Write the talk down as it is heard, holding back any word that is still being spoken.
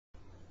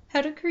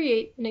How to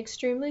create an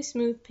extremely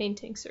smooth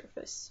painting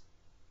surface.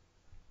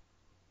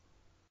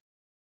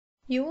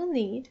 You will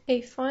need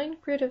a fine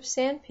grit of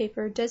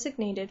sandpaper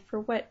designated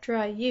for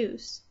wet-dry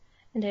use,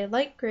 and a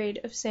light grade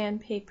of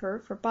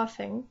sandpaper for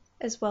buffing,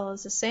 as well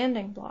as a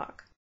sanding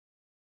block,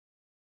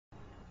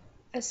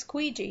 a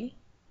squeegee,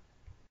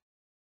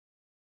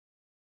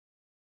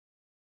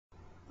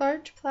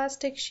 large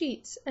plastic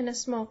sheets and a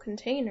small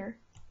container,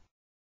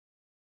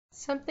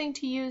 something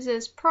to use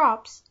as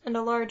props and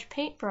a large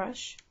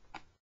paintbrush,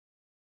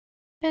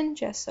 and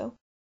gesso.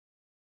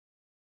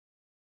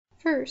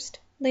 First,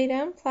 lay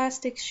down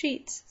plastic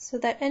sheets so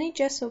that any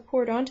gesso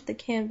poured onto the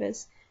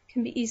canvas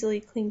can be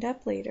easily cleaned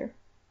up later.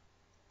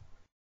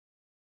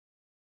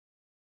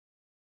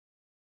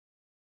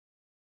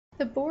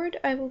 The board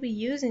I will be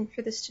using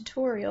for this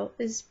tutorial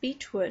is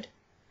beechwood.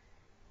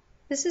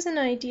 This is an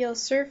ideal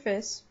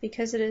surface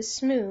because it is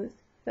smooth,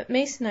 but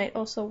masonite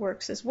also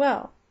works as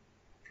well.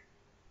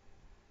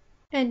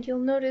 And you'll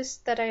notice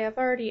that I have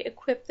already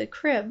equipped the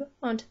crib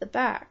onto the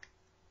back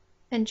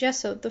and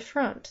gessoed the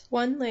front,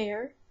 one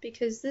layer,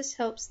 because this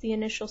helps the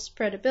initial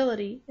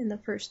spreadability in the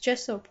first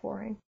gesso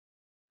pouring.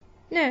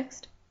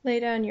 Next,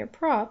 lay down your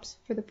props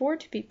for the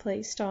board to be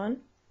placed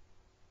on,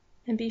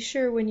 and be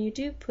sure when you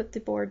do put the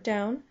board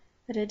down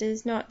that it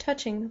is not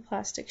touching the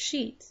plastic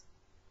sheets.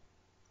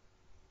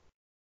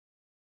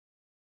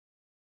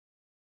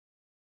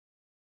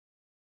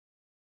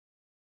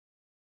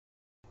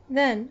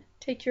 Then,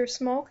 take your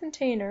small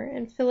container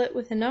and fill it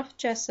with enough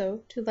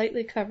gesso to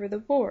lightly cover the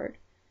board,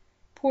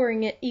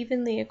 pouring it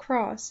evenly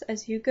across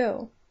as you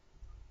go.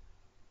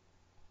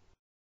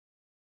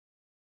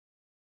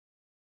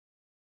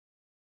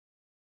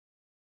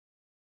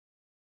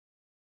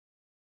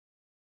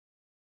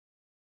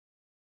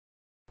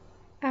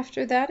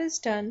 After that is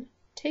done,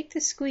 take the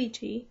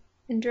squeegee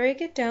and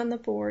drag it down the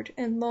board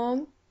in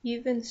long,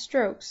 even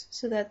strokes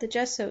so that the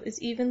gesso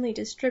is evenly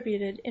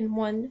distributed in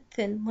one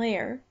thin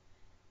layer,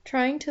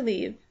 trying to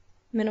leave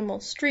minimal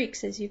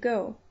streaks as you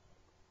go.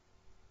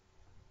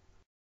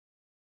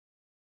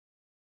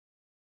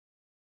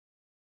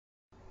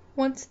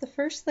 Once the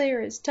first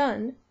layer is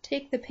done,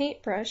 take the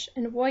paintbrush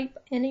and wipe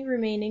any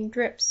remaining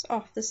drips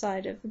off the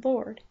side of the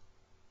board.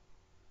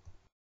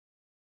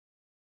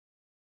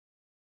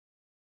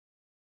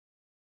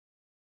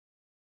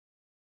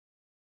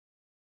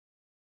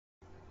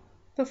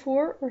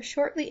 Before or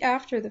shortly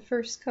after the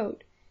first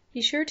coat,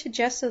 be sure to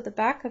gesso the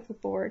back of the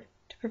board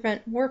to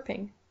prevent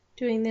warping,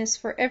 doing this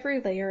for every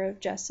layer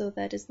of gesso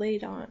that is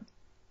laid on.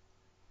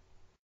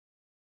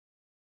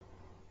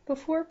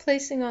 Before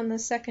placing on the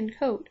second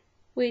coat,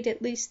 wait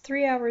at least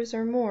 3 hours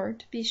or more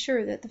to be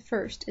sure that the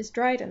first is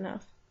dried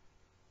enough.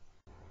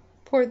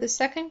 Pour the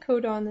second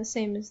coat on the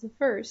same as the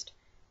first,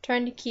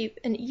 trying to keep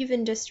an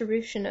even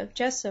distribution of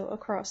gesso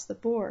across the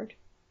board.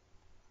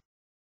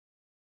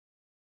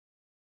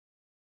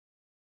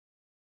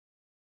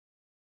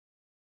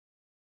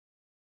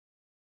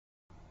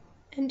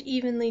 And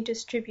evenly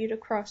distribute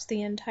across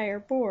the entire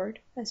board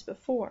as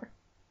before.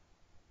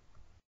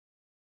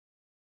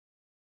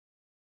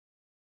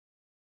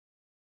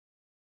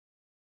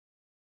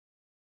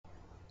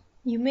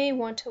 You may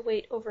want to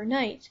wait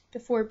overnight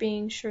before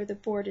being sure the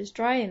board is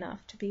dry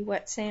enough to be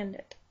wet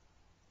sanded.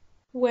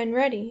 When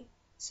ready,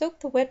 soak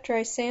the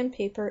wet-dry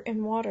sandpaper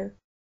in water.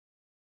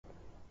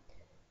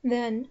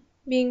 Then,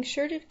 being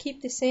sure to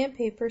keep the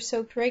sandpaper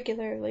soaked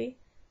regularly,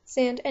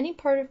 sand any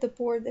part of the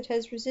board that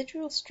has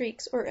residual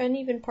streaks or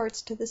uneven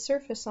parts to the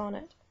surface on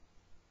it,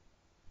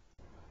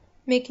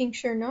 making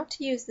sure not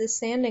to use the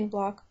sanding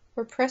block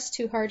or press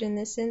too hard in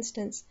this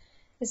instance,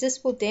 as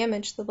this will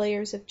damage the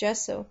layers of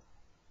gesso.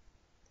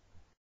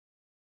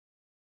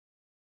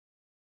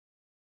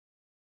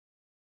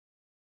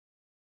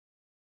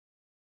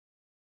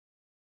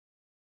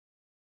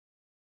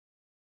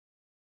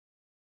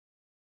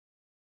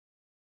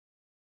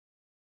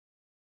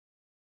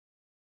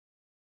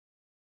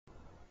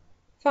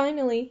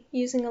 Finally,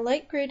 using a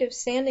light grade of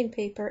sanding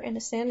paper and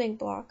a sanding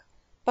block,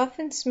 buff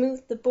and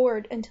smooth the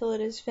board until it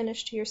is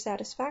finished to your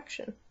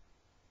satisfaction.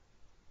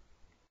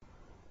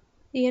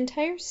 The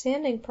entire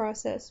sanding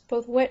process,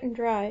 both wet and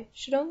dry,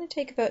 should only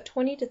take about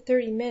 20 to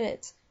 30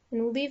 minutes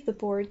and will leave the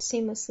board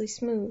seamlessly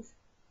smooth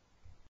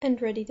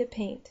and ready to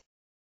paint.